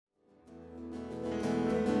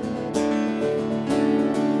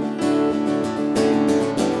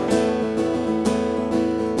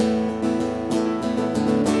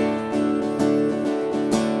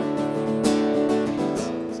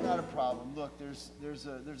there's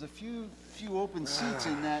a few open seats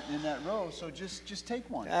in that row, so just take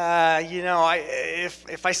one.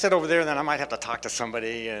 If I sit over there, then I might have to talk to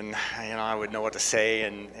somebody, and I would know what to say,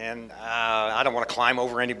 and I don't want to climb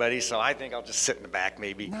over anybody, so I think I'll just sit in the back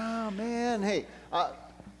maybe. No, man, hey,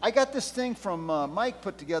 I got this thing from Mike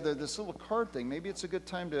put together, this little card thing. Maybe it's a good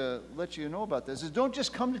time to let you know about this. Is don't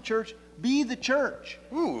just come to church, be the church.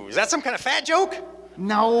 Ooh, is that some kind of fat joke?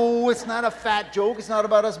 No, it's not a fat joke. It's not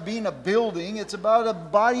about us being a building. It's about a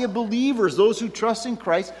body of believers, those who trust in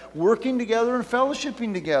Christ, working together and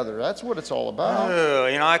fellowshipping together. That's what it's all about.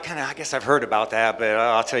 I guess I've heard about that, but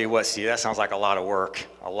I'll tell you what, Steve, that sounds like a lot of work,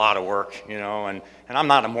 and I'm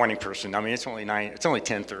not a morning person. I mean, it's only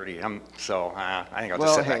 10:30. I think I'll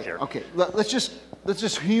just sit back here. Okay, let's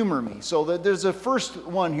just humor me. So there's a first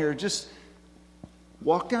one here. Just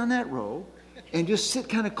walk down that row and just sit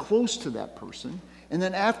kind of close to that person. And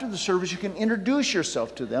then after the service, you can introduce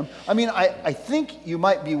yourself to them. I mean, I think you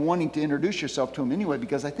might be wanting to introduce yourself to him anyway,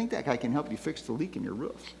 because I think that guy can help you fix the leak in your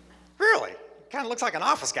roof. Really? Kind of looks like an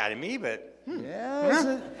office guy to me, but...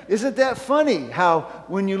 Yeah, isn't that funny how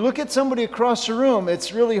when you look at somebody across the room,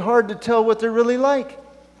 it's really hard to tell what they're really like.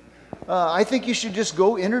 I think you should just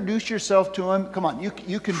go introduce yourself to him. Come on, you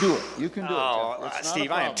can do it. You can do it. Steve,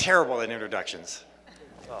 I am terrible at introductions.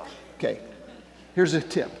 Okay, here's a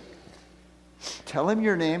tip. Tell him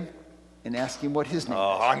your name and ask him what his name is.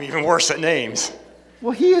 Oh, I'm even worse at names.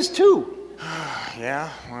 Well, he is too.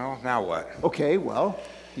 Yeah, well, now what? Okay, well,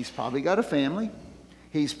 he's probably got a family.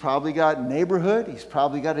 He's probably got a neighborhood. He's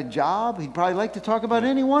probably got a job. He'd probably like to talk about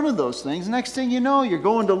any one of those things. Next thing you know, you're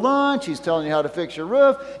going to lunch. He's telling you how to fix your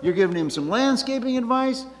roof. You're giving him some landscaping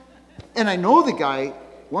advice. And I know the guy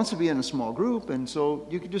wants to be in a small group, and so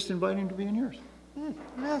you could just invite him to be in yours.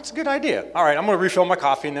 That's a good idea. All right, I'm going to refill my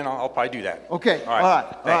coffee, and then I'll probably do that. Okay, all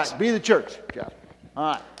right. Be the church, Jeff.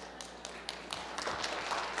 All right.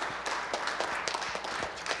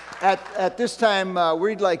 At this time,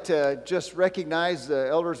 we'd like to just recognize the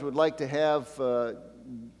elders would like to have...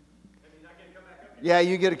 Yeah,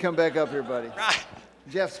 you get to come back up here, buddy.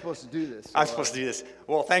 Jeff's supposed to do this. So, I'm supposed to do this.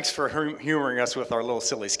 Well, thanks for humoring us with our little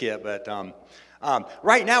silly skit, but...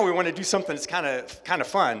 right now, we want to do something that's kind of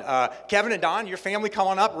fun. Kevin and Don, your family, come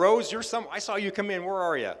on up. Rose, I saw you come in. Where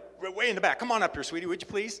are you? Way in the back. Come on up here, sweetie. Would you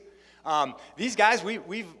please? These guys,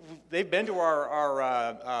 they've been to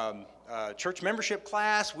our church membership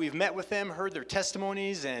class. We've met with them, heard their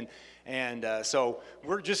testimonies, and so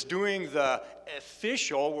we're just doing the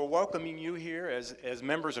official. We're welcoming you here as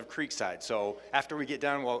members of Creekside. So after we get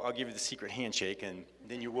done, I'll give you the secret handshake, and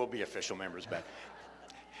then you will be official members. But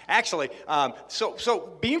actually,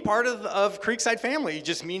 so being part of Creekside family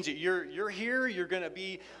just means that you're here. You're going to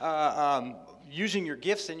be using your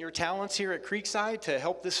gifts and your talents here at Creekside to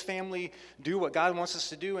help this family do what God wants us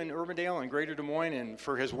to do in Urbandale and Greater Des Moines and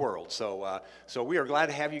for His world. So we are glad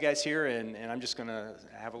to have you guys here, and I'm just going to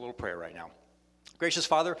have a little prayer right now. Gracious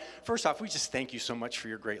Father, first off, we just thank you so much for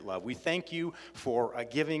your great love. We thank you for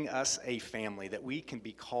giving us a family that we can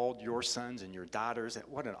be called your sons and your daughters.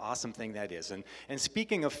 What an awesome thing that is. And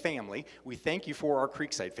speaking of family, we thank you for our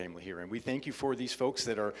Creekside family here. And we thank you for these folks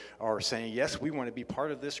that are saying, yes, we want to be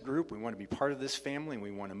part of this group. We want to be part of this family. And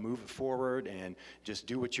we want to move it forward and just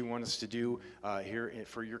do what you want us to do here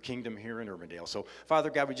for your kingdom here in Urbandale. So,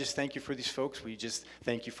 Father God, we just thank you for these folks. We just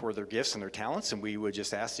thank you for their gifts and their talents. And we would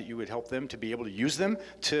just ask that you would help them to be able to use them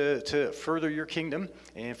to further your kingdom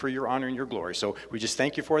and for your honor and your glory. So we just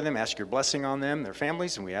thank you for them, ask your blessing on them, their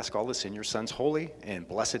families, and we ask all this in your Son's holy and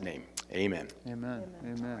blessed name. Amen. Amen.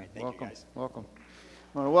 Right, welcome. You guys. Welcome.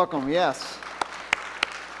 I want to welcome, yes.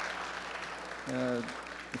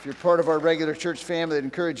 If you're part of our regular church family, I'd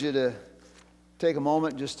encourage you to take a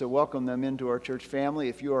moment just to welcome them into our church family.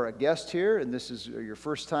 If you are a guest here and this is your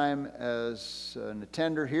first time as an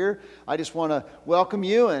attender here, I just want to welcome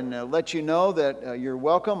you and let you know that you're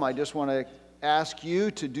welcome. I just want to ask you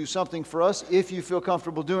to do something for us if you feel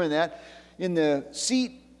comfortable doing that. In the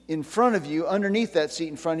seat in front of you, underneath that seat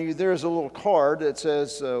in front of you, there is a little card that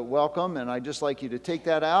says welcome, and I'd just like you to take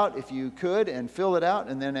that out if you could and fill it out,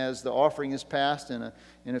 and then as the offering is passed in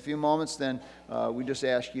a few moments, then we just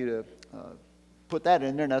ask you to put that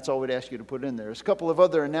in there, and that's all we'd ask you to put in there. There's a couple of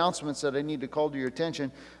other announcements that I need to call to your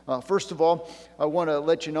attention. First of all, I want to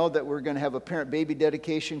let you know that we're going to have a parent-baby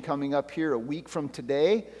dedication coming up here a week from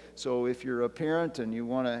today. So if you're a parent and you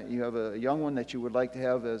have a young one that you would like to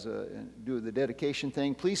have do the dedication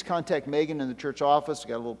thing, please contact Megan in the church office. We've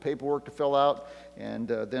got a little paperwork to fill out, and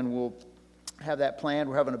then we'll have that planned.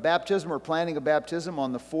 We're having a baptism. We're planning a baptism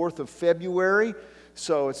on the 4th of February.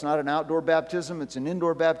 So it's not an outdoor baptism, it's an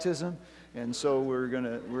indoor baptism. And so we're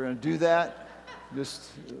gonna do that. just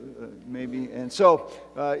maybe. And so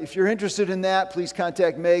if you're interested in that, please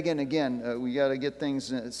contact Megan. Again, we got to get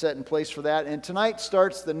things set in place for that. And tonight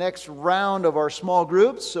starts the next round of our small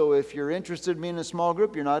groups. So if you're interested in being in a small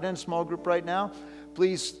group, you're not in a small group right now,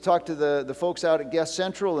 please talk to the folks out at Guest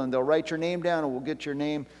Central, and they'll write your name down, and we'll get your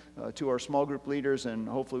name to our small group leaders, and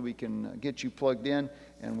hopefully we can get you plugged in,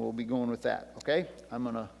 and we'll be going with that, okay? I'm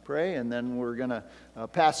going to pray, and then we're going to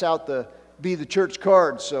pass out the Be the Church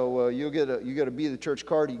card. So you get a Be the Church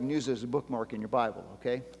card. You can use it as a bookmark in your Bible,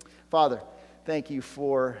 okay? Father, thank you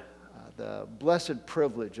for the blessed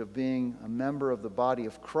privilege of being a member of the body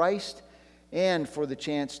of Christ, and for the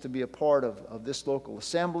chance to be a part of this local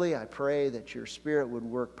assembly. I pray that your Spirit would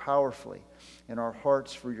work powerfully in our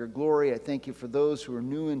hearts for your glory. I thank you for those who are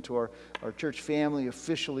new into our church family,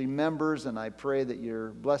 officially members, and I pray that your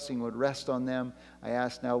blessing would rest on them. I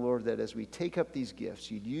ask now, Lord, that as we take up these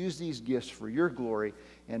gifts, you'd use these gifts for your glory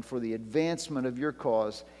and for the advancement of your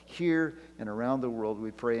cause here and around the world.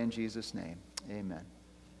 We pray in Jesus' name. Amen.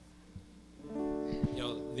 You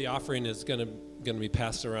know, the offering is going to be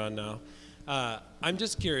passed around now. I'm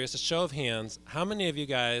just curious, a show of hands, how many of you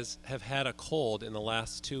guys have had a cold in the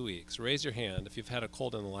last 2 weeks? Raise your hand if you've had a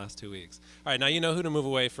cold in the last 2 weeks. All right, now you know who to move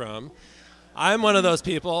away from. I'm one of those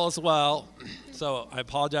people as well, so I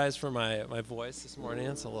apologize for my voice this morning.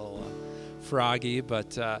 It's a little froggy,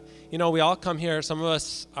 but, you know, we all come here. Some of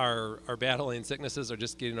us are battling sicknesses or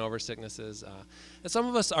just getting over sicknesses, and some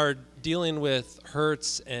of us are dealing with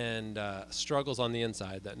hurts and struggles on the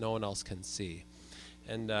inside that no one else can see.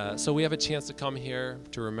 And so we have a chance to come here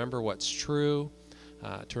to remember what's true,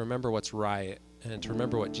 to remember what's right, and to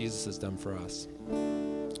remember what Jesus has done for us.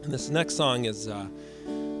 And this next song is,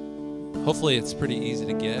 hopefully it's pretty easy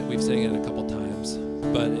to get. We've sang it a couple times.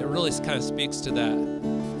 But it really kind of speaks to that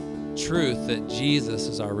truth that Jesus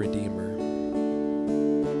is our Redeemer.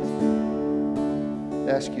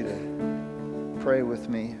 I ask you to pray with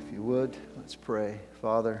me, if you would. Let's pray.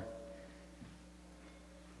 Father,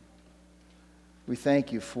 we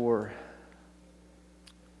thank you for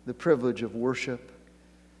the privilege of worship,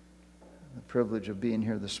 the privilege of being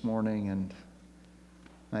here this morning, and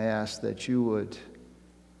I ask that you would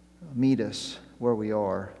meet us where we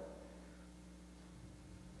are,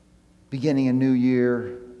 beginning a new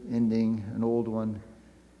year, ending an old one,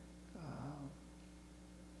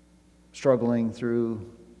 struggling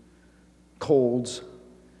through colds,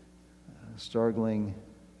 struggling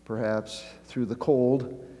perhaps through the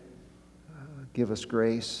cold. Give us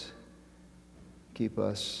grace, keep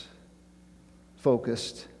us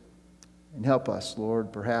focused, and help us,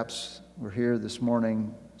 Lord. Perhaps we're here this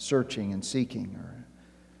morning searching and seeking, or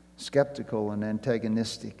skeptical and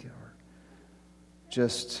antagonistic, or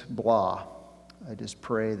just blah. I just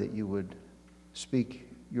pray that you would speak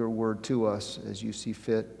your word to us as you see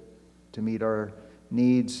fit to meet our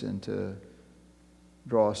needs and to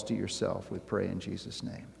draw us to yourself. We pray in Jesus'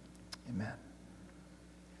 name. Amen.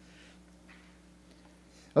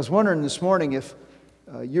 I was wondering this morning if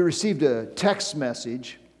you received a text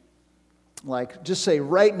message, like just say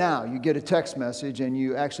right now you get a text message and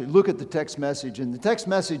you actually look at the text message, and the text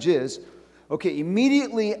message is, okay,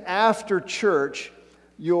 immediately after church,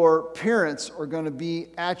 your parents are going to be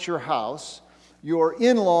at your house, your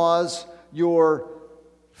in-laws, your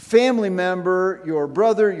family member, your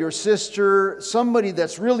brother, your sister, somebody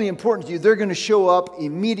that's really important to you, they're going to show up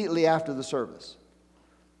immediately after the service.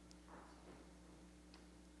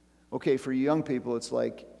 Okay, for you young people, it's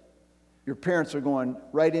like your parents are going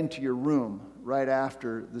right into your room right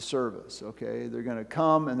after the service, okay? They're going to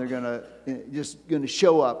come and they're going to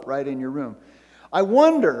show up right in your room. I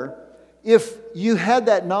wonder if you had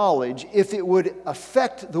that knowledge, if it would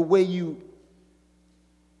affect the way you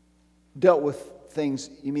dealt with things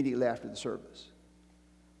immediately after the service.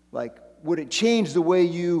 Like, would it change the way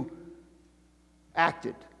you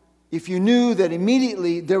acted? If you knew that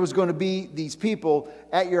immediately there was going to be these people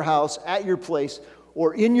at your house, at your place,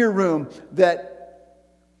 or in your room, that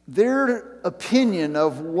their opinion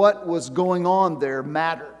of what was going on there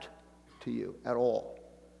mattered to you at all.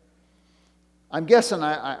 I'm guessing,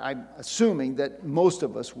 I'm assuming that most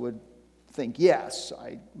of us would think, yes,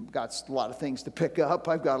 I got a lot of things to pick up.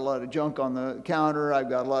 I've got a lot of junk on the counter. I've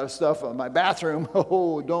got a lot of stuff in my bathroom.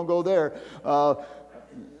 Oh, don't go there.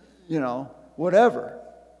 Whatever.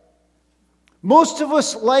 Most of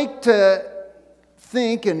us like to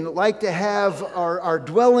think and like to have our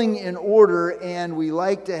dwelling in order, and we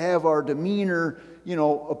like to have our demeanor,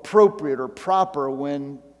 appropriate or proper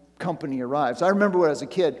when company arrives. I remember when I was a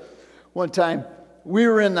kid, one time we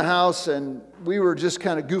were in the house and we were just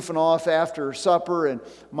kind of goofing off after supper, and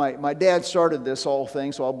my dad started this whole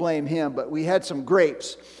thing, so I'll blame him, but we had some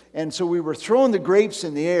grapes. And so we were throwing the grapes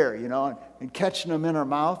in the air, and catching them in our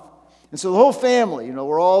mouth. And so the whole family,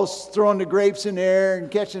 we're all throwing the grapes in the air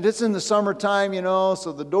and catching it. It's in the summertime,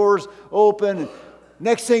 so the door's open. And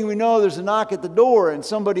next thing we know, there's a knock at the door, and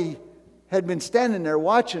somebody had been standing there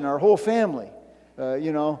watching our whole family,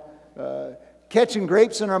 catching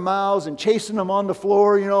grapes in our mouths and chasing them on the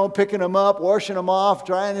floor, picking them up, washing them off,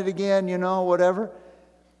 trying it again, whatever.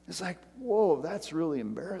 It's like, whoa, that's really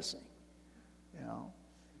embarrassing,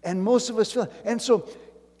 And most of us feel it. And so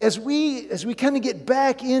as we kind of get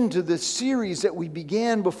back into the series that we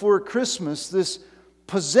began before Christmas, this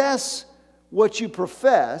possess what you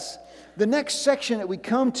profess, the next section that we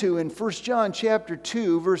come to in 1 John chapter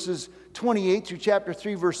 2, verses 28 through chapter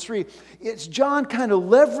 3, verse 3, it's John kind of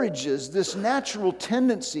leverages this natural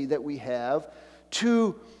tendency that we have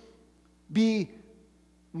to be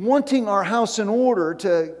wanting our house in order,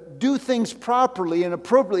 to do things properly and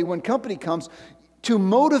appropriately when company comes, to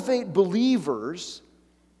motivate believers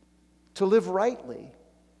to live rightly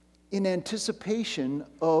in anticipation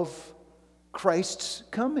of Christ's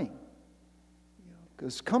coming.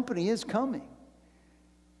 Because company is coming.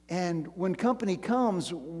 And when company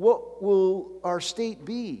comes, what will our state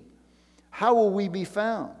be? How will we be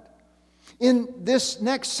found? In this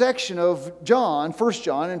next section of John, 1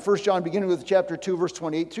 John beginning with chapter 2, verse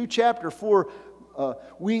 28, through chapter 4,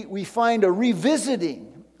 we find a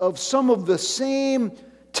revisiting of some of the same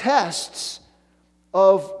tests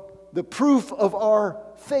of the proof of our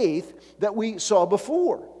faith that we saw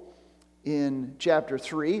before. In chapter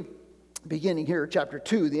 3, beginning here, chapter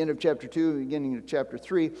 2, the end of chapter 2, beginning of chapter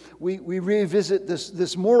 3, we revisit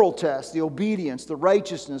this moral test, the obedience, the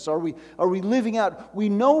righteousness. Are we living out? We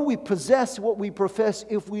know we possess what we profess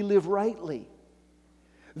if we live rightly.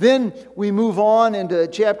 Then we move on into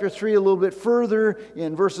chapter 3 a little bit further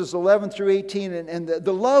in verses 11 through 18, and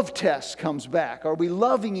the love test comes back. Are we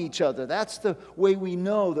loving each other? That's the way we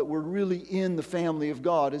know that we're really in the family of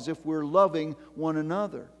God, is if we're loving one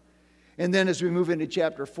another. And then as we move into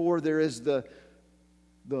chapter 4, there is the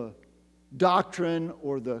doctrine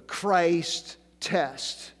or the Christ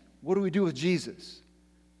test. What do we do with Jesus?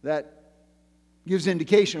 That gives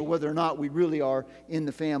indication of whether or not we really are in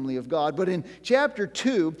the family of God. But in chapter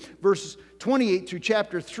 2, verses 28 through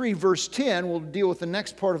chapter 3, verse 10, we'll deal with the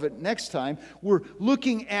next part of it next time. We're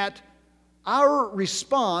looking at our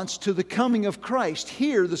response to the coming of Christ.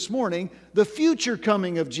 Here this morning, the future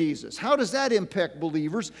coming of Jesus. How does that impact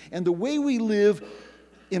believers? And the way we live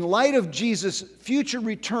in light of Jesus' future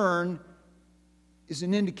return is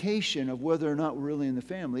an indication of whether or not we're really in the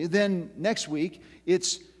family. Then next week,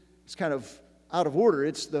 it's kind of out of order.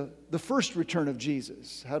 It's the first return of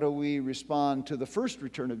Jesus. How do we respond to the first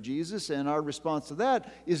return of Jesus? And our response to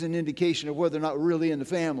that is an indication of whether or not we're really in the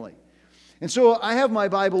family. And so I have my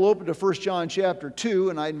Bible open to 1 John chapter 2,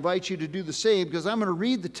 and I invite you to do the same, because I'm going to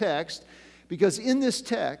read the text, because in this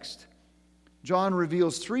text, John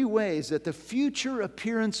reveals three ways that the future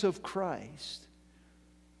appearance of Christ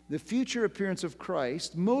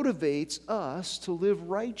motivates us to live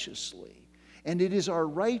righteously. And it is our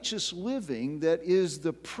righteous living that is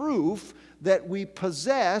the proof that we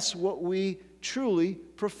possess what we truly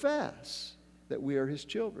profess, that we are His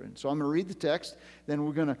children. So I'm going to read the text, then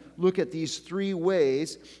we're going to look at these three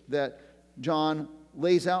ways that John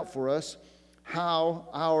lays out for us how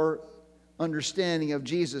our understanding of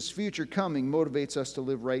Jesus' future coming motivates us to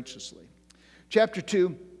live righteously. Chapter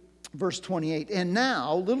 2, verse 28, "And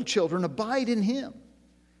now, little children, abide in Him,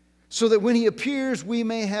 so that when He appears, we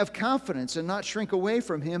may have confidence and not shrink away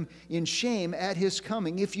from Him in shame at His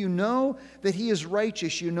coming. If you know that He is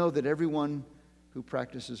righteous, you know that everyone who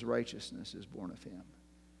practices righteousness is born of Him.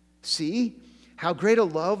 See how great a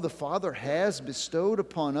love the Father has bestowed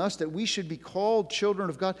upon us, that we should be called children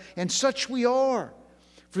of God, and such we are.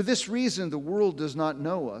 For this reason the world does not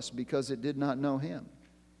know us, because it did not know Him.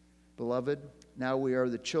 Beloved, now we are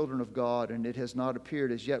the children of God, and it has not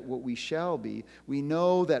appeared as yet what we shall be. We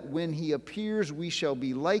know that when He appears, we shall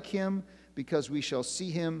be like Him, because we shall see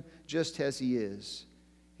Him just as He is.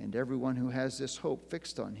 And everyone who has this hope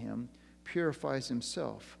fixed on Him purifies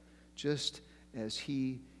himself just as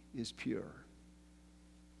He is pure."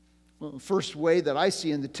 Well, the first way that I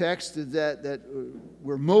see in the text that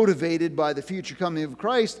we're motivated by the future coming of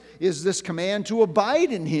Christ is this command to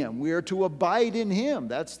abide in Him. We are to abide in Him.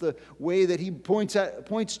 That's the way that He points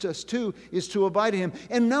us to, is to abide in Him.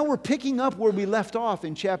 And now we're picking up where we left off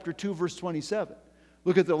in chapter 2, verse 27.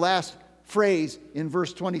 Look at the last phrase in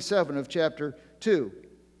verse 27 of chapter 2.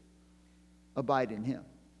 Abide in Him.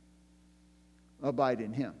 abide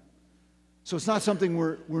in Him. So it's not something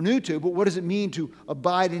we're new to, but what does it mean to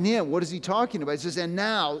abide in Him? What is He talking about? He says, and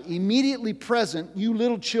now, immediately present, you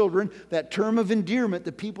little children, that term of endearment,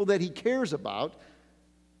 the people that He cares about,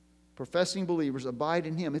 professing believers, abide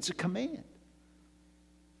in Him. It's a command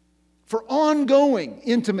for ongoing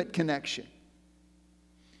intimate connection.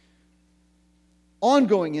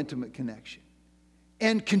 Ongoing intimate connection.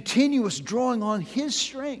 And continuous drawing on His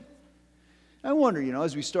strength. I wonder,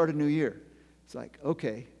 as we start a new year, it's like,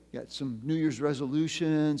 okay, you got some New Year's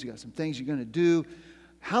resolutions, you got some things you're going to do.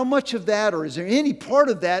 How much of that, or is there any part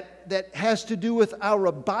of that that has to do with our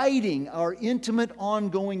abiding, our intimate,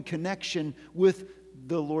 ongoing connection with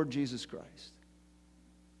the Lord Jesus Christ?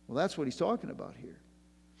 Well, that's what He's talking about here.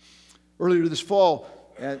 Earlier this fall,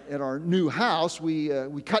 at our new house, we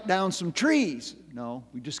cut down some trees. No,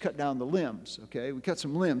 we just cut down the limbs, okay? We cut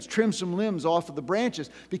some limbs, trimmed some limbs off of the branches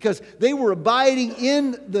because they were abiding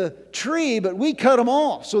in the tree, but we cut them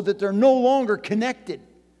off so that they're no longer connected.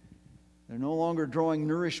 They're no longer drawing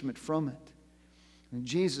nourishment from it. And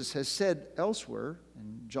Jesus has said elsewhere,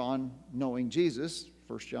 and John, knowing Jesus,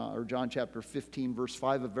 John chapter 15, verse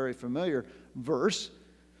 5, a very familiar verse,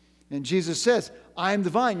 and Jesus says, I am the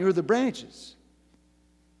vine, you're the branches.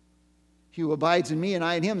 He who abides in me and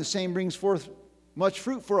I in him, the same brings forth much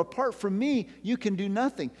fruit. For apart from me, you can do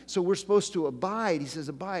nothing. So we're supposed to abide. He says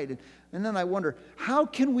abide. And then I wonder, how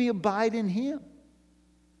can we abide in Him?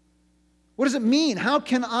 What does it mean? How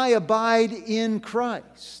can I abide in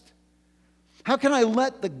Christ? How can I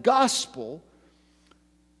let the gospel,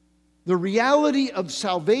 the reality of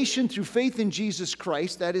salvation through faith in Jesus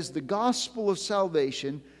Christ, that is the gospel of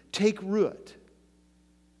salvation, take root,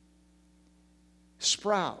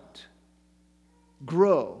 sprout,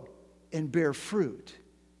 grow, and bear fruit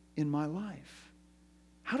in my life?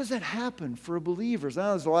 How does that happen for a believer? Now,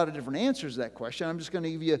 there's a lot of different answers to that question. I'm just going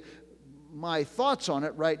to give you my thoughts on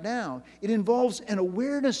it right now. It involves an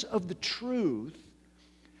awareness of the truth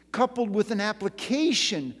coupled with an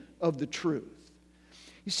application of the truth.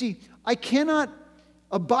 You see, I cannot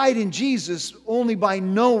abide in Jesus only by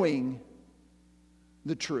knowing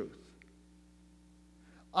the truth.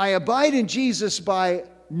 I abide in Jesus by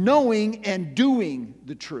knowing and doing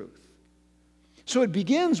the truth. So it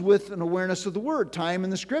begins with an awareness of the Word, time in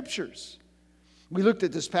the Scriptures. We looked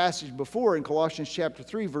at this passage before in Colossians chapter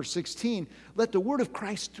 3, verse 16. Let the Word of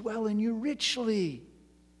Christ dwell in you richly.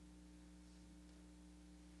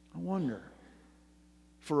 I wonder,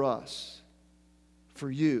 for us, for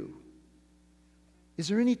you, is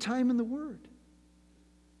there any time in the Word?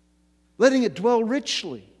 Letting it dwell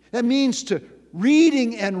richly. That means to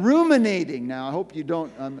reading and ruminating. Now, I hope you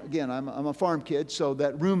don't, again, I'm a farm kid, so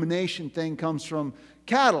that rumination thing comes from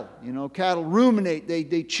cattle. Cattle ruminate.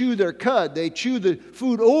 They chew their cud. They chew the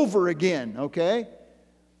food over again, okay?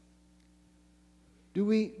 Do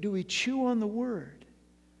we chew on the Word?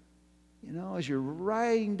 As you're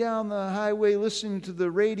riding down the highway listening to the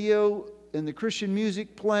radio and the Christian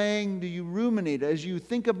music playing, do you ruminate? As you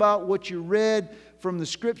think about what you read from the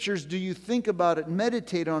Scriptures, do you think about it,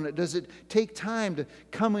 meditate on it? Does it take time to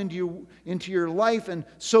come into your life and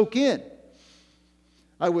soak in?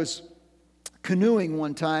 I was canoeing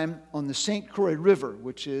one time on the St. Croix River,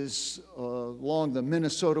 which is along the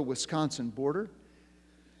Minnesota-Wisconsin border.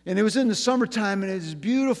 And it was in the summertime, and it was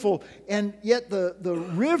beautiful, and yet the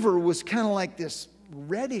river was kind of like this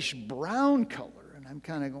reddish-brown color. I'm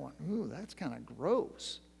kind of going, ooh, that's kind of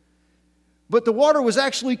gross. But the water was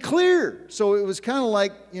actually clear. So it was kind of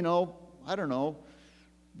like, I don't know,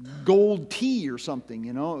 gold tea or something,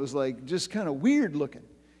 It was like just kind of weird looking.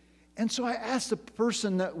 And so I asked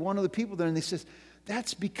one of the people there, and they says,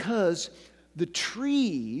 that's because the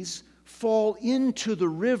trees fall into the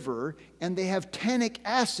river and they have tannic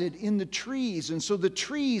acid in the trees. And so the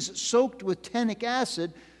trees soaked with tannic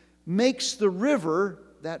acid makes the river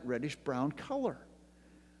that reddish brown color.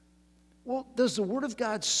 Well, does the Word of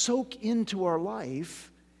God soak into our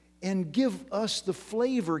life and give us the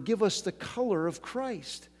flavor, give us the color of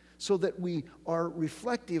Christ so that we are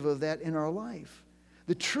reflective of that in our life?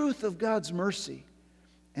 The truth of God's mercy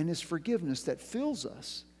and His forgiveness that fills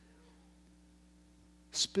us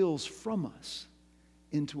spills from us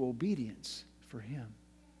into obedience for Him.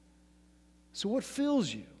 So what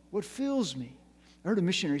fills you? What fills me? I heard a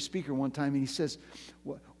missionary speaker one time, and he says,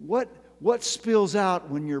 what spills out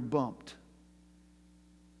when you're bumped?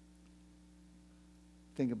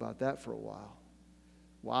 Think about that for a while.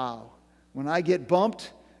 Wow. When I get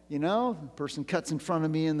bumped, You know, the person cuts in front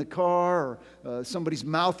of me in the car, or somebody's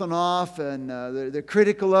mouthing off and they're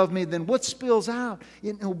critical of me, then what spills out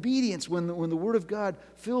in obedience when the Word of God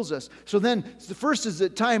fills us? So then, the first is the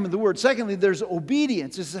time of the Word. Secondly, there's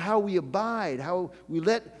obedience. This is how we abide, how we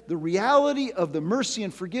let the reality of the mercy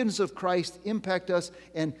and forgiveness of Christ impact us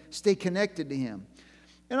and stay connected to Him.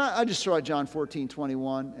 And I just throw out John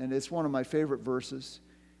 14:21, and it's one of my favorite verses.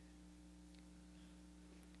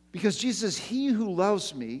 Because Jesus says, he who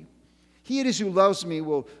loves me, he it is who loves me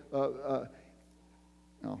will, no,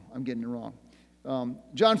 I'm getting it wrong.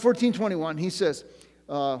 John 14:21, he says,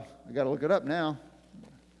 I got to look it up now.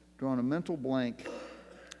 Drawing a mental blank.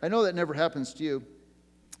 I know that never happens to you.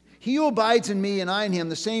 He who abides in me and I in him,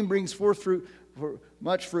 the same brings forth fruit,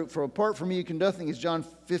 much fruit. For apart from me you can do nothing, is John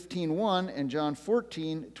 15:1 and John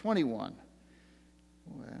 14:21.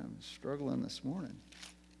 Boy, I'm struggling this morning.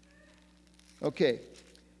 Okay.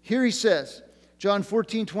 Here he says, John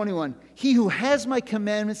 14:21, he who has my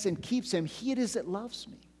commandments and keeps them, he it is that loves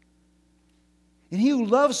me. And he who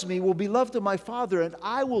loves me will be loved of my Father, and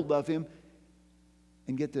I will love him,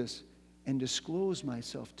 and get this, and disclose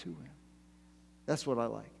myself to him. That's what I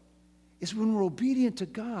like. Is when we're obedient to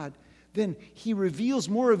God, then he reveals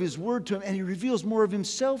more of his word to him, and he reveals more of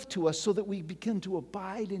himself to us so that we begin to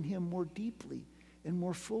abide in him more deeply and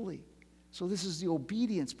more fully. So this is the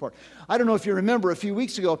obedience part. I don't know if you remember, a few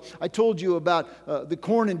weeks ago, I told you about the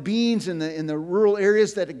corn and beans in the rural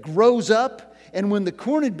areas, that it grows up. And when the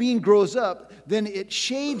corn and bean grows up, then it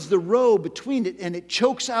shades the row between it and it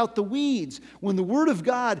chokes out the weeds. When the Word of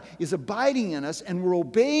God is abiding in us and we're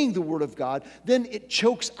obeying the Word of God, then it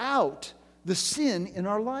chokes out the sin in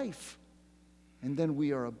our life. And then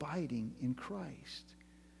we are abiding in Christ.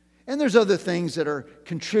 And there's other things that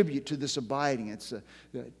contribute to this abiding. It's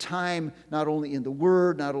time not only in the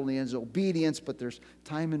Word, not only in obedience, but there's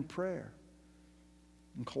time in prayer.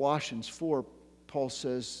 In Colossians 4, Paul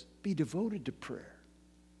says, be devoted to prayer.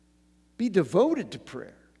 Be devoted to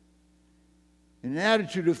prayer. In an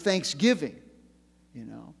attitude of thanksgiving, you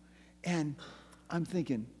know. And I'm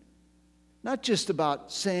thinking, not just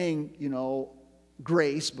about saying,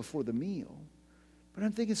 grace before the meal, but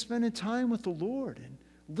I'm thinking spending time with the Lord and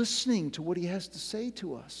listening to what he has to say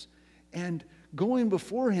to us and going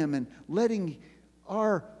before him and letting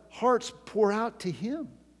our hearts pour out to him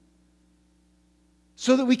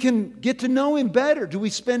so that we can get to know him better. Do we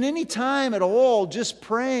spend any time at all just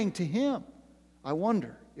praying to him? I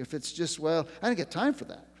wonder if it's just, I don't get time for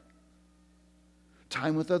that.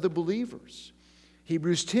 Time with other believers.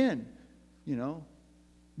 Hebrews 10,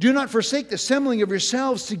 do not forsake the assembling of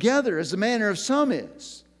yourselves together as the manner of some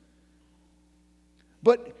is.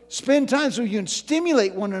 But spend time so you can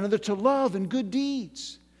stimulate one another to love and good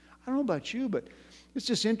deeds. I don't know about you, but it's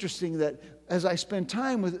just interesting that as I spend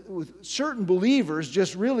time with certain believers,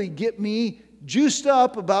 just really get me juiced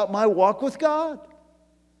up about my walk with God.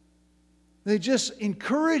 They just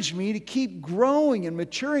encourage me to keep growing and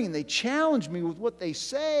maturing, and they challenge me with what they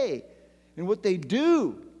say and what they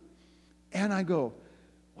do. And I go,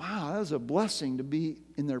 wow, that was a blessing to be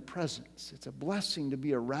in their presence. It's a blessing to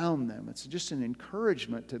be around them. It's just an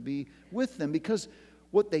encouragement to be with them because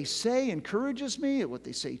what they say encourages me, what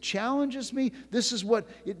they say challenges me. This is what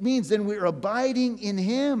it means. Then we're abiding in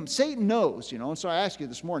him. Satan knows, and so I ask you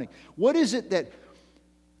this morning, what is it that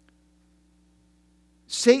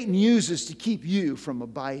Satan uses to keep you from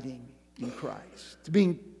abiding in Christ, to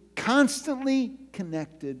being constantly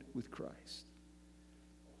connected with Christ?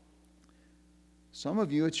 Some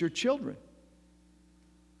of you, it's your children.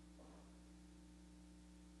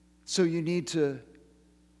 So you need to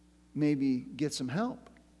maybe get some help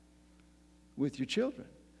with your children.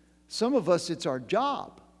 Some of us, it's our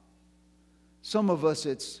job. Some of us,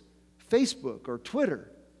 it's Facebook or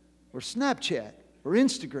Twitter or Snapchat or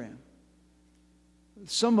Instagram.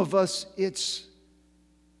 Some of us, it's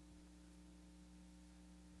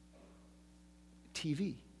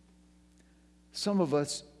TV. Some of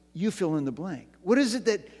us, you fill in the blank. What is it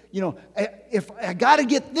that, if I got to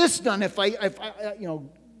get this done, if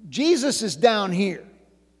Jesus is down here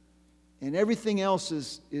and everything else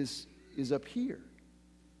is up here.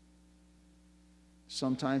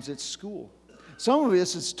 Sometimes it's school. Some of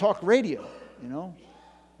us, it's talk radio,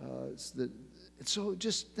 so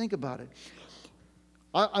just think about it.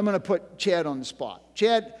 I'm going to put Chad on the spot.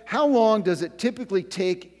 Chad, how long does it typically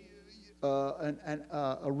take a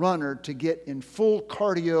runner to get in full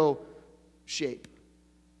cardio shape?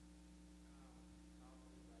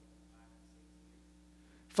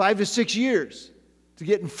 5 to 6 years to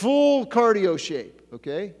get in full cardio shape,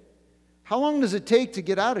 okay? How long does it take to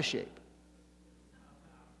get out of shape?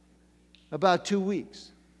 About 2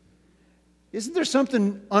 weeks. Isn't there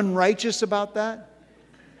something unrighteous about that?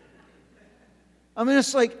 I mean,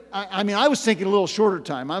 it's like, I was thinking a little shorter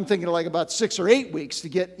time. I'm thinking like about 6 or 8 weeks to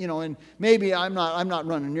get, and maybe I'm not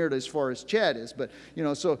running near as far as Chad is, but,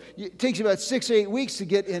 so it takes about 6 or 8 weeks to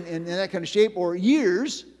get in that kind of shape, or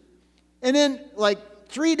years. And then like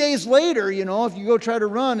 3 days later, if you go try to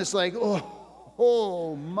run, it's like,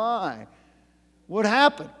 oh my, what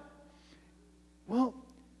happened? Well,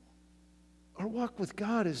 our walk with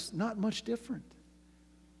God is not much different.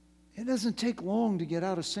 It doesn't take long to get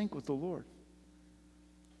out of sync with the Lord.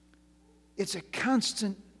 It's a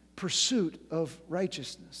constant pursuit of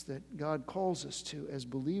righteousness that God calls us to as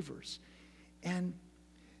believers. And,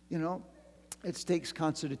 it takes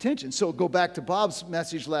constant attention. So go back to Bob's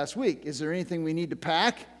message last week. Is there anything we need to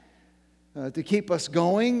pack to keep us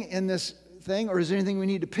going in this thing? Or is there anything we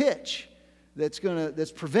need to pitch that's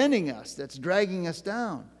preventing us, that's dragging us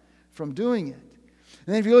down from doing it? And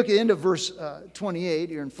then if you look at the end of verse 28,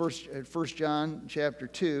 you're in 1 John chapter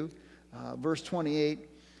 2, verse 28,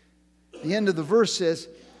 the end of the verse says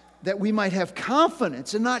that we might have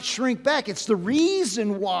confidence and not shrink back. It's the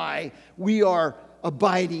reason why we are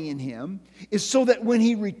abiding in Him, is so that when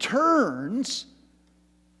He returns,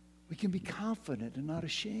 we can be confident and not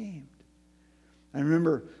ashamed. I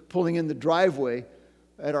remember pulling in the driveway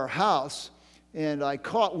at our house, and I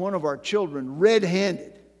caught one of our children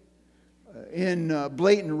red-handed in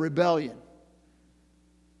blatant rebellion.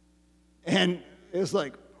 And it was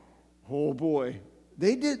like, oh boy.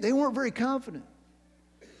 They weren't very confident.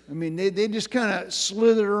 I mean, they just kind of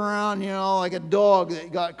slithered around, like a dog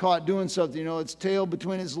that got caught doing something, its tail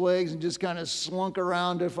between its legs, and just kind of slunk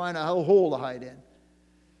around to find a hole to hide in.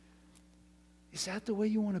 Is that the way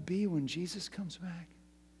you want to be when Jesus comes back?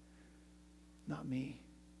 Not me.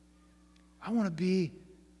 I want to be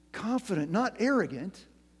confident, not arrogant,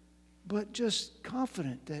 but just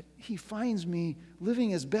confident that He finds me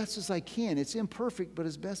living as best as I can. It's imperfect, but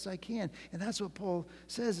as best I can. And that's what Paul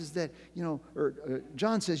says, is that,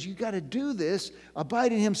 John says, you got to do this,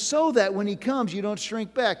 abide in Him, so that when He comes, you don't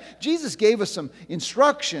shrink back. Jesus gave us some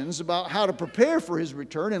instructions about how to prepare for His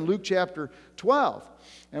return in Luke chapter 12.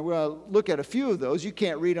 And we'll look at a few of those. You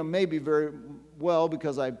can't read them maybe very well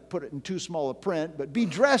because I put it in too small a print. But be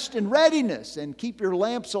dressed in readiness and keep your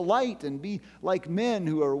lamps alight, and be like men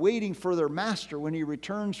who are waiting for their master when he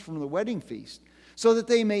returns from the wedding feast, so that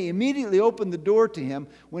they may immediately open the door to him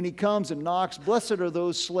when he comes and knocks. Blessed are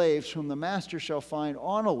those slaves whom the master shall find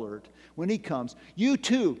on alert when he comes. You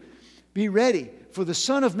too, be ready, for the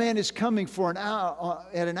Son of Man is coming for an hour,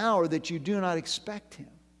 at an hour that you do not expect him.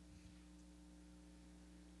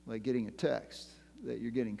 Like getting a text that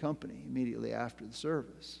you're getting company immediately after the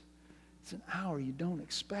service. It's an hour you don't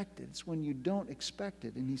expect it. It's when you don't expect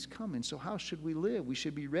it, and He's coming. So how should we live? We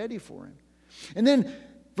should be ready for Him. And then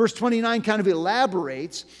verse 29 kind of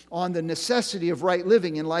elaborates on the necessity of right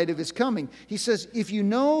living in light of His coming. He says, if you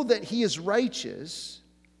know that He is righteous,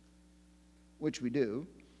 which we do,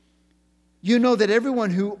 you know that everyone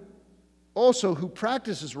who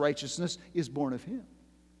practices righteousness is born of Him.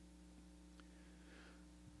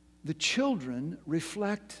 The children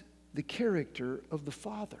reflect the character of the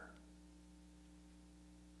Father.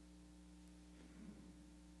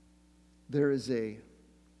 There is a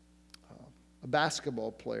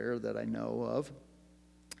basketball player that I know of,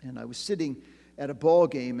 and I was sitting at a ball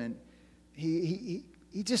game, and he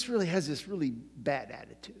just really has this really bad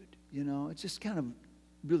attitude. It's just kind of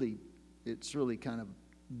it's really kind of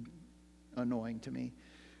annoying to me,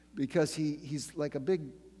 because he's like a big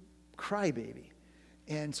crybaby.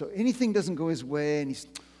 And so anything doesn't go his way, and he's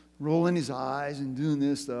rolling his eyes and doing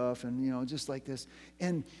this stuff, and just like this.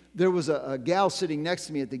 And there was a gal sitting next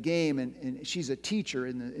to me at the game, and she's a teacher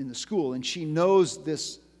in the school, and she knows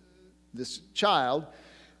this child,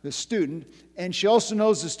 this student, and she also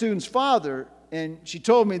knows the student's father. And she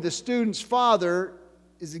told me the student's father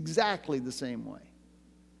is exactly the same way.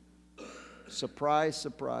 Surprise,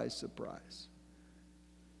 surprise, surprise.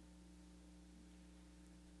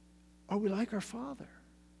 Are we like our Father?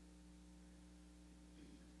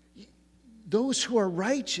 Those who are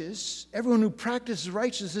righteous, everyone who practices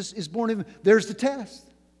righteousness is born of Him. There's the test.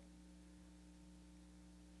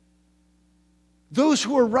 Those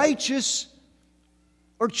who are righteous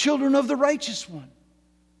are children of the righteous one.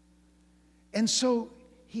 And so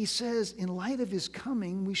he says, in light of His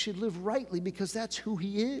coming, we should live rightly, because that's who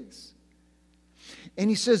He is. And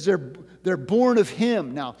he says they're born of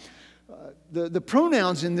Him. Now, the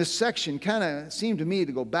pronouns in this section kind of seem to me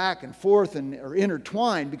to go back and forth and are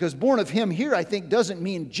intertwined, because born of Him here, I think, doesn't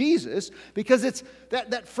mean Jesus, because it's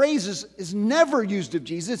that phrase is never used of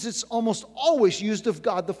Jesus. It's almost always used of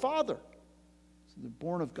God the Father. So they're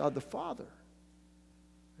born of God the Father.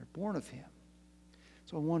 They're born of Him.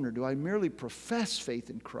 So I wonder, do I merely profess faith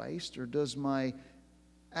in Christ, or do my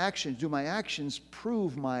actions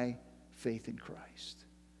prove my faith in Christ?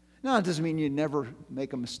 Now, it doesn't mean you never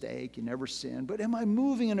make a mistake, you never sin, but am I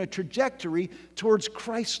moving in a trajectory towards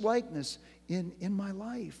Christ-likeness in my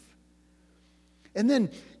life? And then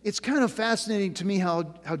it's kind of fascinating to me how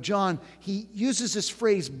John, he uses this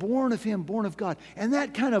phrase, born of Him, born of God. And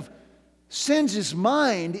that kind of sends his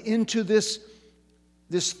mind into this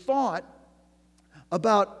thought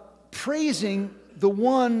about praising the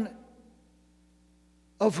one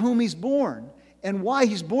of whom He's born and why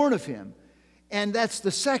He's born of Him. And that's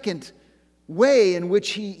the second way in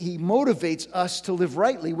which he motivates us to live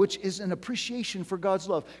rightly, which is an appreciation for God's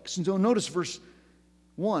love. So notice verse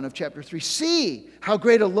 1 of chapter 3. See how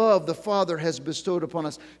great a love the Father has bestowed upon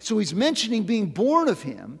us. So he's mentioning being born of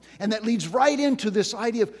Him, and that leads right into this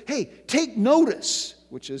idea of, hey, take notice,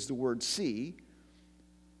 which is the word see.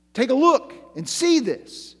 Take a look and see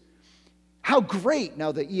this. How great,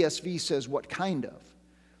 now the ESV says what kind of.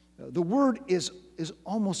 The word is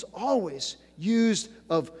almost always used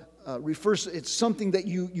refers, it's something that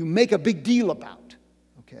you make a big deal about.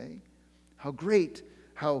 Okay? How great,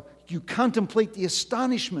 how you contemplate the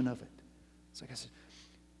astonishment of it. It's like I said,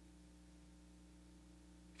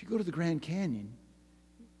 if you go to the Grand Canyon,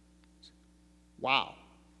 wow.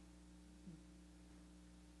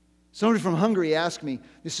 Somebody from Hungary asked me,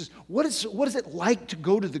 what is it like to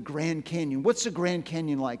go to the Grand Canyon? What's the Grand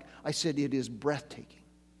Canyon like? I said, it is breathtaking.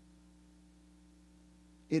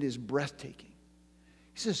 It is breathtaking.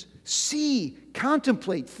 He says, see,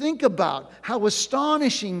 contemplate, think about how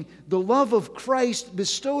astonishing the love of Christ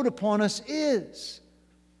bestowed upon us is.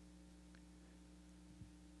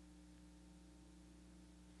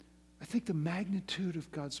 I think the magnitude of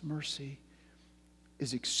God's mercy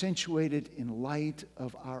is accentuated in light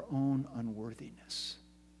of our own unworthiness.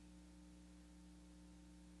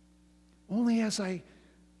 Only as I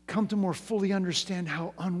come to more fully understand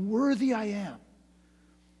how unworthy I am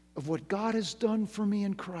of what God has done for me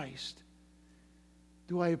in Christ,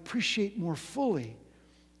 do I appreciate more fully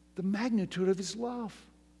the magnitude of His love,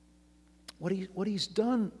 what He's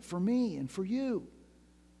done for me and for you.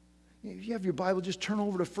 If you have your Bible, just turn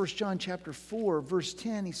over to 1 John chapter 4, verse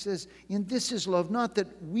 10. He says, "In this is love, not that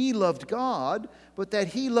we loved God, but that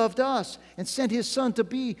He loved us and sent His Son to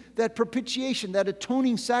be that propitiation, that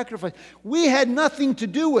atoning sacrifice." We had nothing to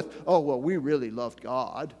do with, we really loved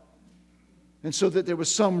God. And so that there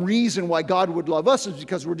was some reason why God would love us is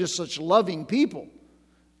because we're just such loving people.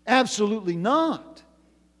 Absolutely not.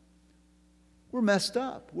 We're messed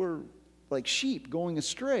up. We're like sheep going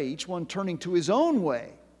astray, each one turning to his own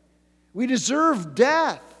way. We deserve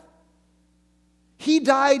death. He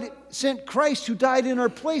died, sent Christ who died in our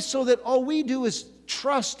place so that all we do is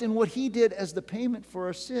trust in what He did as the payment for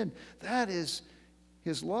our sin. That is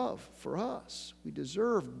His love for us. We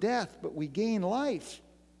deserve death, but we gain life.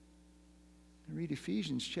 Read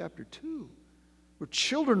Ephesians chapter 2. We're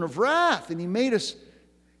children of wrath, and He made us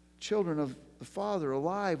children of the Father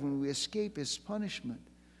alive when we escape His punishment.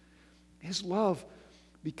 His love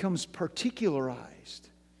becomes particularized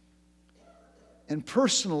and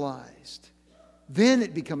personalized. Then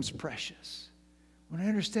it becomes precious. When I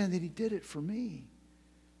understand that He did it for me,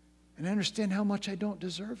 and I understand how much I don't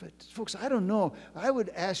deserve it. Folks, I don't know. I would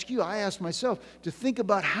ask you, I ask myself, to think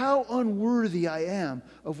about how unworthy I am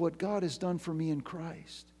of what God has done for me in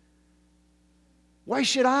Christ. Why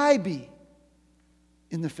should I be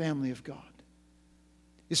in the family of God?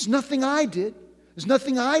 It's nothing I did. It's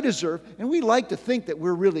nothing I deserve. And we like to think that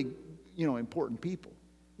we're really, important people.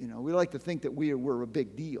 We like to think that we're a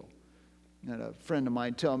big deal. I had a friend of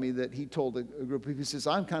mine tell me that he told a group of people, he says,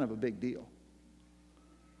 I'm kind of a big deal.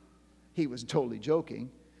 He was totally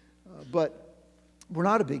joking, but we're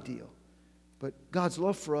not a big deal. But God's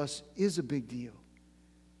love for us is a big deal.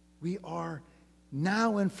 We are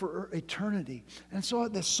now and for eternity. And so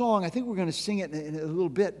this song, I think we're going to sing it in a little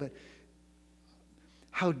bit, but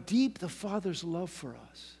how deep the Father's love for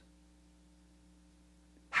us.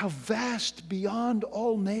 How vast beyond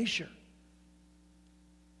all measure.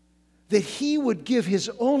 That He would give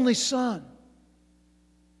His only Son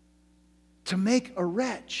to make a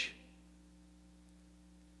wretch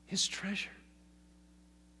His treasure.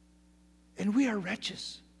 And we are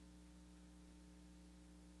wretches.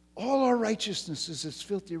 All our righteousness is as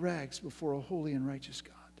filthy rags before a holy and righteous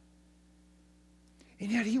God.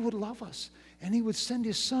 And yet He would love us, and He would send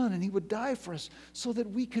His Son, and He would die for us so that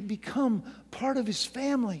we could become part of His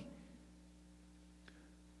family.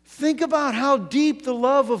 Think about how deep the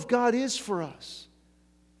love of God is for us.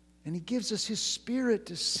 And He gives us His Spirit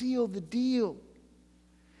to seal the deal.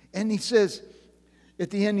 And He says, At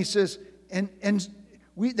the end he says,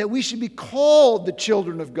 that we should be called the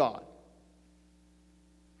children of God.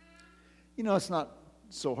 You know, it's not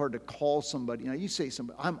so hard to call somebody. You know, you say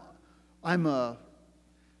somebody, I'm a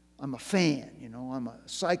fan, you know, I'm a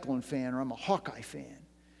Cyclone fan or I'm a Hawkeye fan.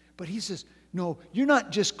 But he says, no, you're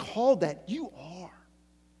not just called that, you are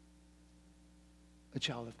a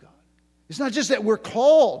child of God. It's not just that we're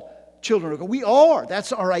called children of God. We are.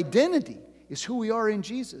 That's our identity, is who we are in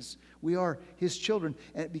Jesus. We are his children.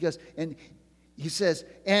 And he says,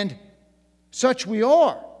 and such we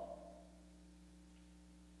are.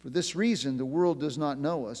 For this reason, the world does not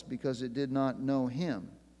know us, because it did not know him.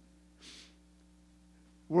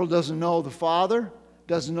 The world doesn't know the Father,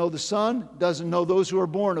 doesn't know the Son, doesn't know those who are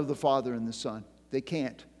born of the Father and the Son. They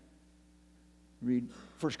can't. Read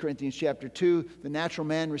 1 Corinthians chapter 2. The natural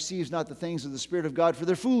man receives not the things of the Spirit of God, for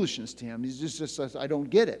their foolishness to him. He just says, I don't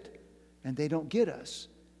get it. And they don't get us.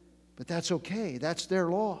 But that's okay. That's their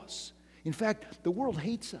loss. In fact, the world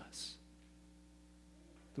hates us.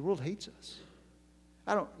 The world hates us.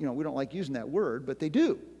 We don't like using that word, but they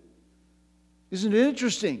do. Isn't it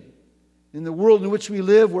interesting? In the world in which we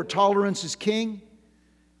live, where tolerance is king,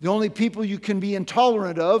 the only people you can be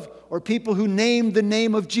intolerant of are people who name the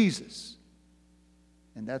name of Jesus.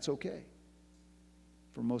 And that's okay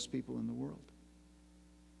for most people in the world.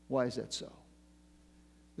 Why is that so?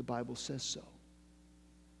 The Bible says so.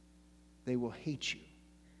 They will hate you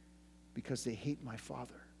because they hate my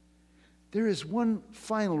Father. There is one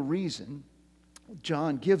final reason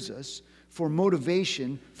John gives us for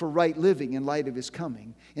motivation for right living in light of his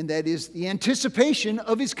coming, and that is the anticipation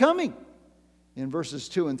of his coming. In verses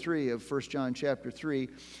 2 and 3 of 1 John chapter 3,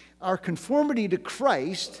 our conformity to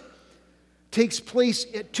Christ takes place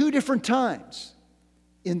at two different times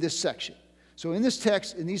in this section. So in this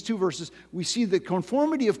text, in these two verses, we see the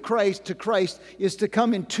conformity of Christ to Christ is to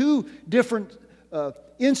come in two different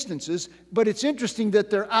instances, but it's interesting that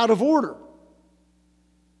they're out of order.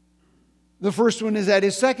 The first one is at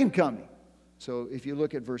his second coming. So if you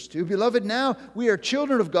look at verse 2, beloved, now we are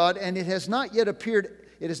children of God, and it has not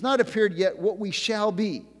appeared yet what we shall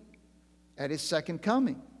be at his second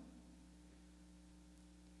coming.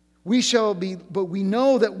 We shall be, but we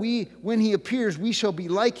know that when he appears, we shall be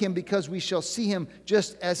like him, because we shall see him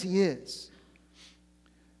just as he is.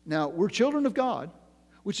 Now, we're children of God,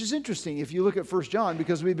 which is interesting if you look at 1 John,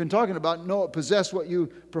 because we've been talking about possess what you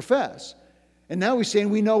profess. And now we're saying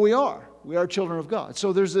we know we are. We are children of God.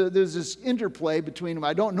 So there's this interplay between them.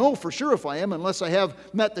 I don't know for sure if I am unless I have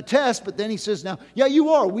met the test, but then he says now, yeah, you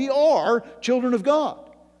are. We are children of God.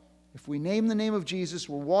 If we name the name of Jesus,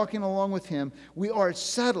 we're walking along with him, we are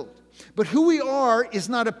settled. But who we are is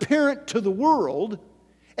not apparent to the world,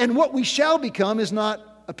 and what we shall become is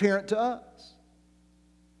not apparent to us.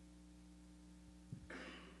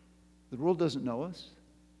 The world doesn't know us,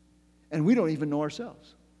 and we don't even know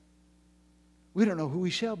ourselves. We don't know who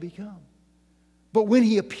we shall become. But when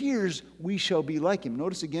he appears, we shall be like him.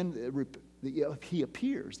 Notice again, he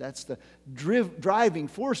appears. That's the driving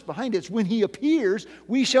force behind it. It's when he appears,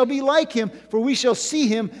 we shall be like him, for we shall see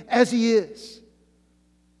him as he is.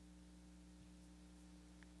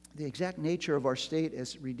 The exact nature of our state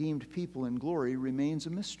as redeemed people in glory remains a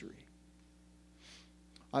mystery.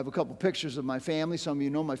 I have a couple pictures of my family. Some of you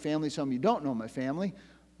know my family, some of you don't know my family.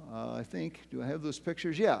 I think. Do I have those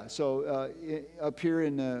pictures? Yeah. So up here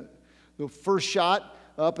in the first shot,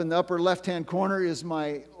 up in the upper left-hand corner is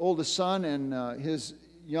my oldest son and his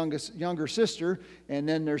younger sister. And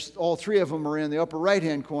then there's all three of them are in the upper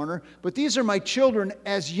right-hand corner. But these are my children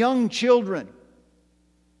as young children.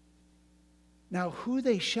 Now, who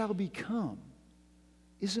they shall become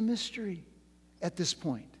is a mystery at this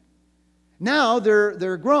point. Now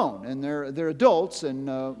they're grown and they're adults, and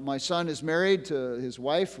my son is married to his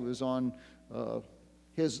wife, who is on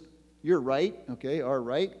your right, okay, our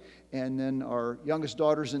right, and then our youngest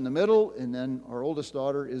daughter's in the middle, and then our oldest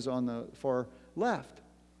daughter is on the far left.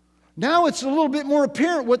 Now it's a little bit more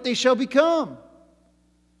apparent what they shall become.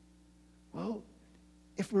 Well,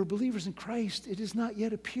 if we're believers in Christ, it has not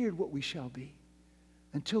yet appeared what we shall be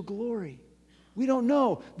until glory. We don't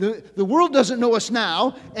know. The world doesn't know us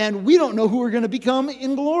now, and we don't know who we're going to become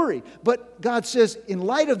in glory. But God says, in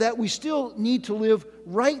light of that, we still need to live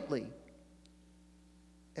rightly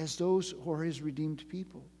as those who are his redeemed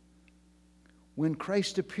people. When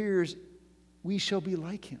Christ appears, we shall be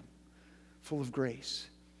like him, full of grace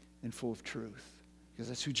and full of truth, because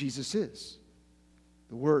that's who Jesus is.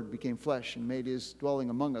 The Word became flesh and made his dwelling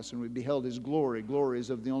among us, and we beheld his glory. Glory is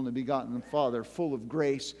of the only begotten Father, full of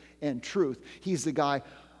grace and truth. He's the guy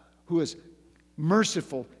who is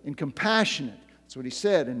merciful and compassionate. That's what he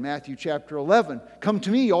said in Matthew chapter 11. Come to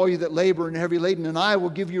me, all you that labor and are heavy laden, and I will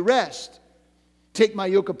give you rest. Take my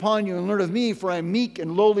yoke upon you and learn of me, for I am meek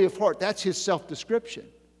and lowly of heart. That's his self-description.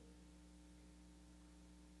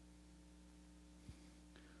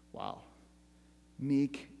 Wow.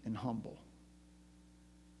 Meek and humble.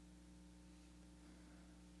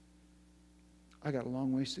 I got a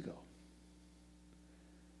long ways to go.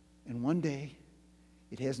 And one day,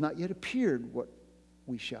 it has not yet appeared what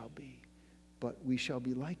we shall be, but we shall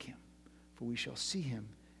be like him, for we shall see him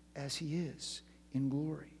as he is in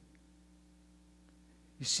glory.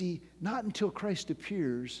 You see, not until Christ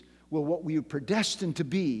appears will what we are predestined to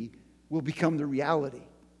be will become the reality.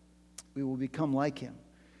 We will become like him.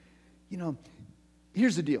 You know,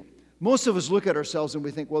 here's the deal. Most of us look at ourselves and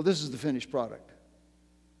we think, well, this is the finished product.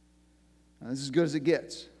 Now, this is as good as it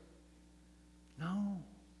gets. No.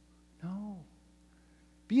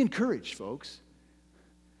 Be encouraged, folks.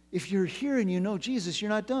 If you're here and you know Jesus, you're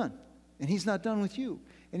not done. And he's not done with you.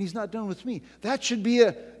 And he's not done with me. That should be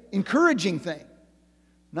an encouraging thing,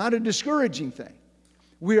 not a discouraging thing.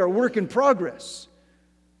 We are work in progress.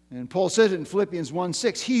 And Paul said it in Philippians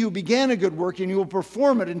 1:6, he who began a good work and he will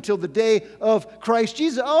perform it until the day of Christ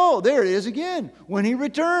Jesus. Oh, there it is again, when he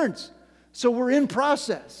returns. So we're in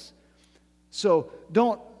process. So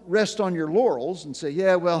don't rest on your laurels and say,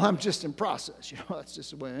 yeah, well, I'm just in process. You know, that's just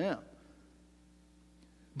the way I am.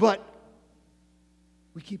 But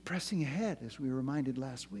we keep pressing ahead, as we were reminded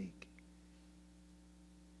last week.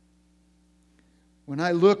 When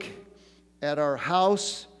I look at our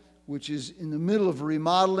house, which is in the middle of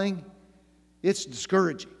remodeling, it's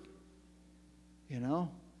discouraging, you know,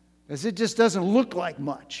 because it just doesn't look like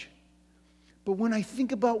much. But when I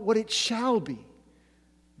think about what it shall be,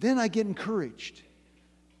 then I get encouraged.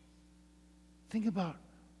 Think about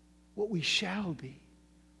what we shall be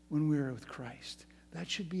when we are with Christ. That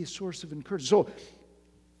should be a source of encouragement. So,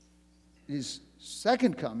 his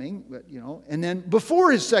second coming, and then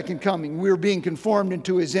before his second coming, we're being conformed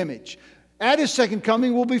into his image. At his second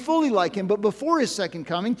coming, we'll be fully like him, but before his second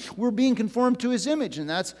coming, we're being conformed to his image. And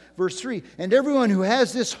that's verse 3. And everyone who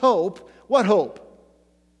has this hope, what hope?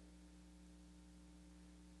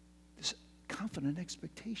 This confident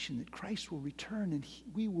expectation that Christ will return and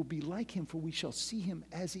we will be like him, for we shall see him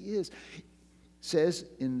as he is. Says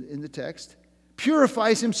in the text,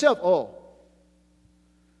 purifies himself. Oh,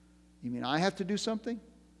 you mean I have to do something?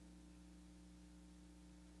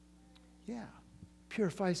 Yeah,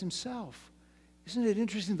 purifies himself. Isn't it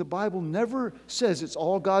interesting? The Bible never says it's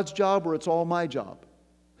all God's job or it's all my job.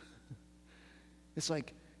 It's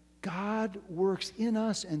like God works in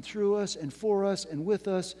us and through us and for us and with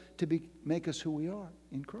us to make us who we are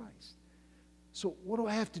in Christ. So what do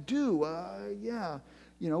I have to do?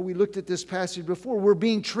 We looked at this passage before. We're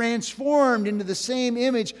being transformed into the same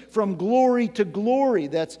image from glory to glory.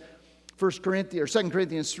 That's 2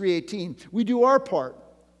 Corinthians 3:18. We do our part.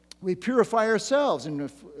 We purify ourselves. In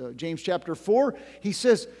James chapter 4, he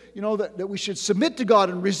says, that we should submit to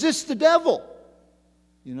God and resist the devil.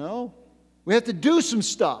 We have to do some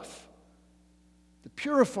stuff to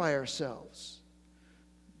purify ourselves.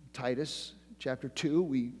 Titus chapter 2,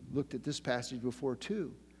 we looked at this passage before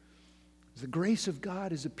too. The grace of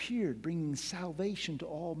God has appeared, bringing salvation to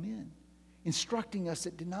all men, instructing us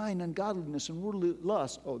that denying ungodliness and worldly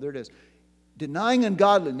lust, denying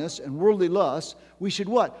ungodliness and worldly lust, we should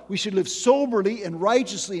what? We should live soberly and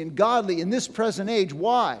righteously and godly in this present age.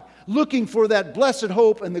 Why? Looking for that blessed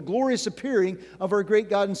hope and the glorious appearing of our great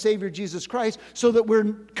God and Savior Jesus Christ, so that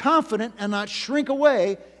we're confident and not shrink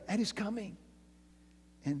away at his coming.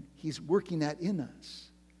 And he's working that in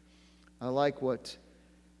us. I like what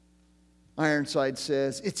Ironside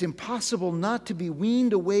says, it's impossible not to be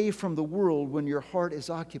weaned away from the world when your heart is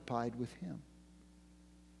occupied with him.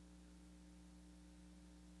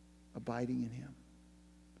 Abiding in him,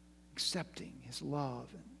 accepting his love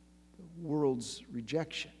and the world's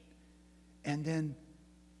rejection, and then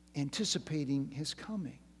anticipating his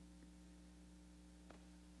coming.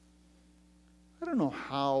 I don't know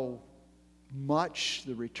how much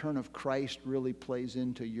the return of Christ really plays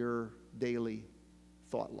into your daily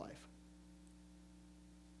thought life.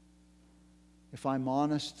 If I'm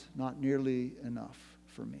honest, not nearly enough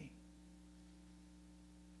for me.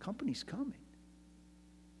 Company's coming.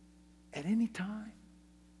 At any time.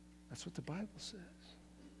 That's what the Bible says.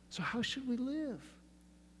 So how should we live?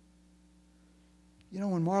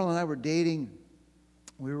 When Marla and I were dating,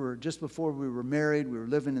 we were just before we were married, we were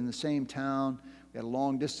living in the same town. We had a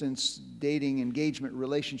long-distance dating engagement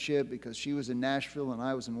relationship because she was in Nashville and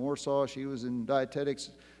I was in Warsaw. She was in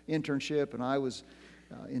dietetics internship and I was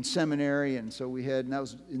in seminary, and so and that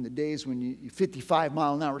was in the days when you 55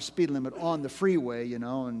 mile an hour speed limit on the freeway,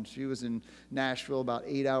 and she was in Nashville, about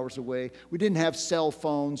 8 hours away. We didn't have cell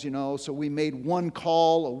phones, so we made one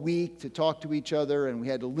call a week to talk to each other, and we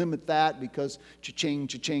had to limit that because cha-ching,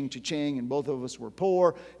 cha-ching, cha-ching, and both of us were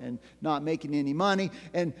poor and not making any money.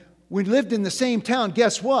 And we lived in the same town.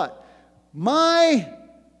 Guess what? My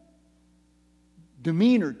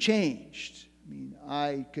demeanor changed.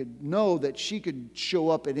 I could know that she could show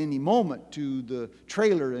up at any moment to the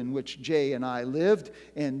trailer in which Jay and I lived,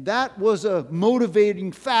 and that was a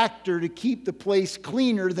motivating factor to keep the place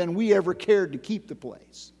cleaner than we ever cared to keep the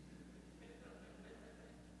place.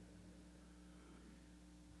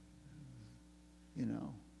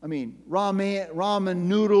 Ramen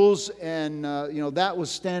noodles, and that was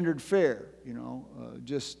standard fare.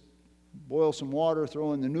 Just boil some water,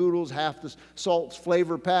 throw in the noodles, half the salt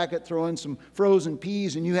flavor packet, throw in some frozen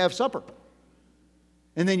peas, and you have supper.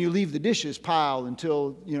 And then you leave the dishes piled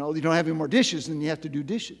until, you don't have any more dishes, and you have to do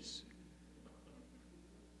dishes.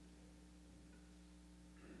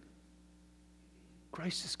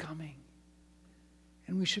 Christ is coming,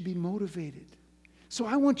 and we should be motivated. So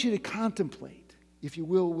I want you to contemplate, if you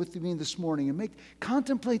will, with me this morning, and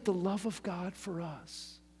contemplate the love of God for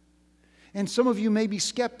us. And some of you may be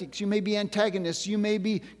skeptics, you may be antagonists, you may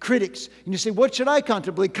be critics. And you say, what should I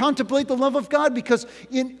contemplate? Contemplate the love of God, because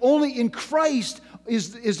only in Christ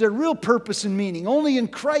is there real purpose and meaning. Only in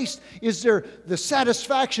Christ is there the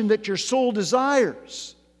satisfaction that your soul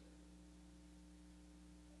desires.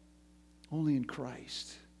 Only in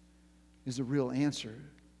Christ is the real answer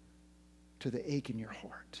to the ache in your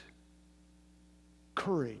heart.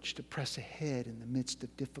 Courage to press ahead in the midst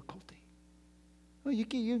of difficulty. Well, you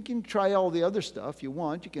can try all the other stuff you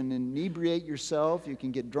want. You can inebriate yourself. You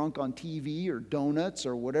can get drunk on TV or donuts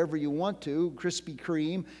or whatever you want to, Krispy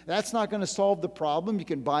Kreme. That's not going to solve the problem. You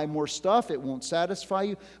can buy more stuff. It won't satisfy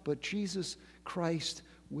you. But Jesus Christ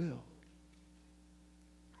will.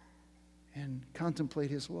 And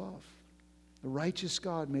contemplate His love. The righteous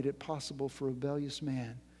God made it possible for a rebellious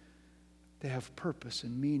man to have purpose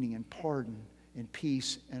and meaning and pardon and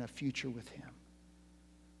peace and a future with Him.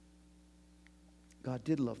 God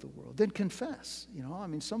did love the world. Then confess.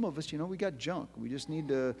 Some of us, we got junk. We just need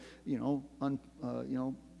to,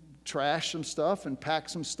 trash some stuff and pack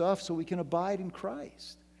some stuff so we can abide in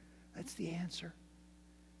Christ. That's the answer.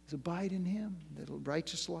 Is abide in Him, that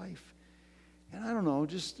righteous life. And I don't know,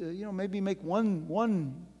 just maybe make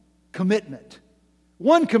one commitment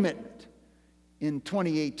in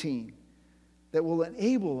 2018 that will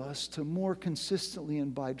enable us to more consistently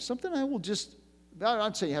imbibe. Something I will just. I'm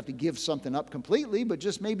not saying you have to give something up completely, but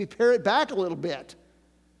just maybe pare it back a little bit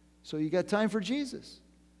so you got time for Jesus.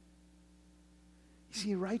 You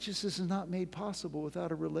see, righteousness is not made possible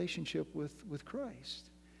without a relationship with Christ.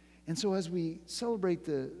 And so as we celebrate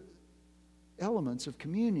the elements of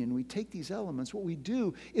communion, we take these elements, what we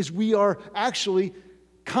do is we are actually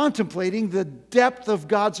contemplating the depth of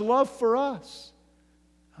God's love for us.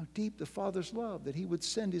 How deep the Father's love, that He would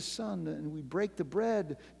send His Son, and we break the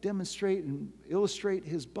bread, demonstrate and illustrate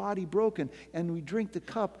His body broken, and we drink the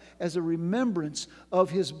cup as a remembrance of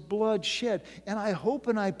His blood shed. And I hope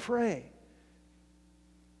and I pray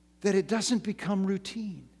that it doesn't become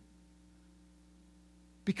routine,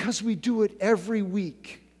 because we do it every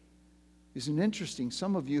week. Isn't it interesting?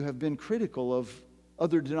 Some of you have been critical of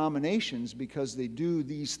other denominations because they do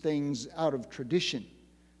these things out of tradition.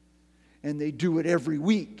 And they do it every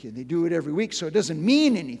week, so it doesn't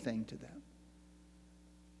mean anything to them.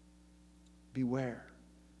 Beware.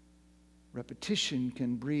 Repetition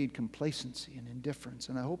can breed complacency and indifference,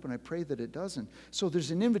 and I hope and I pray that it doesn't. So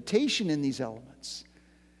there's an invitation in these elements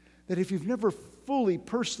that if you've never fully,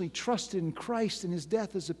 personally trusted in Christ and His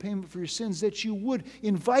death as a payment for your sins, that you would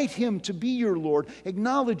invite Him to be your Lord,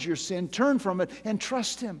 acknowledge your sin, turn from it, and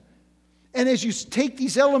trust Him. And as you take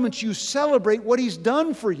these elements, you celebrate what He's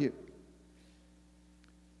done for you.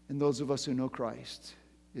 And those of us who know Christ,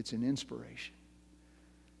 it's an inspiration,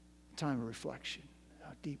 a time of reflection,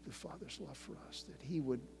 how deep the Father's love for us, that He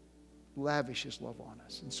would lavish His love on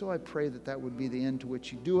us. And so I pray that would be the end to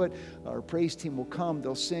which you do it. Our praise team will come.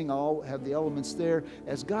 They'll sing. I'll have the elements there.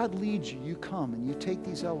 As God leads you, you come and you take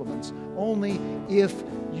these elements only if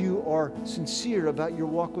you are sincere about your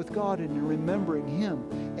walk with God and you're remembering Him.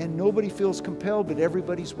 And nobody feels compelled, but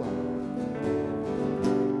everybody's welcome.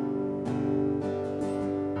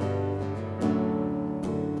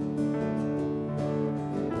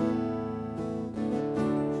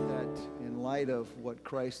 Of what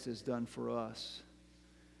Christ has done for us,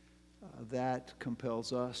 that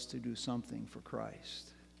compels us to do something for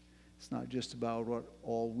Christ. It's not just about what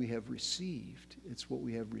all we have received. It's what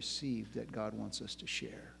we have received that God wants us to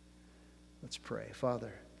share. Let's pray.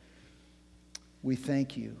 Father, we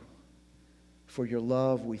thank you for your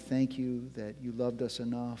love. We thank you that you loved us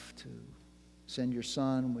enough to send your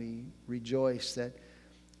Son. We rejoice that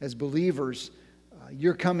as believers,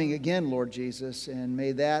 you're coming again, Lord Jesus, and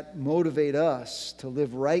may that motivate us to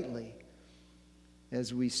live rightly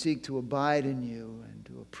as we seek to abide in you and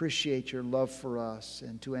to appreciate your love for us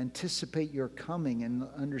and to anticipate your coming and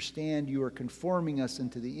understand you are conforming us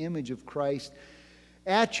into the image of Christ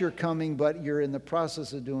at your coming, but you're in the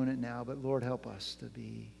process of doing it now. But Lord, help us to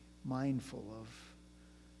be mindful of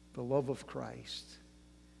the love of Christ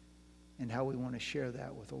and how we want to share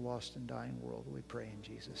that with a lost and dying world. We pray in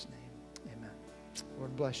Jesus' name. Amen.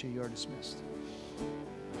 Lord bless you. You are dismissed.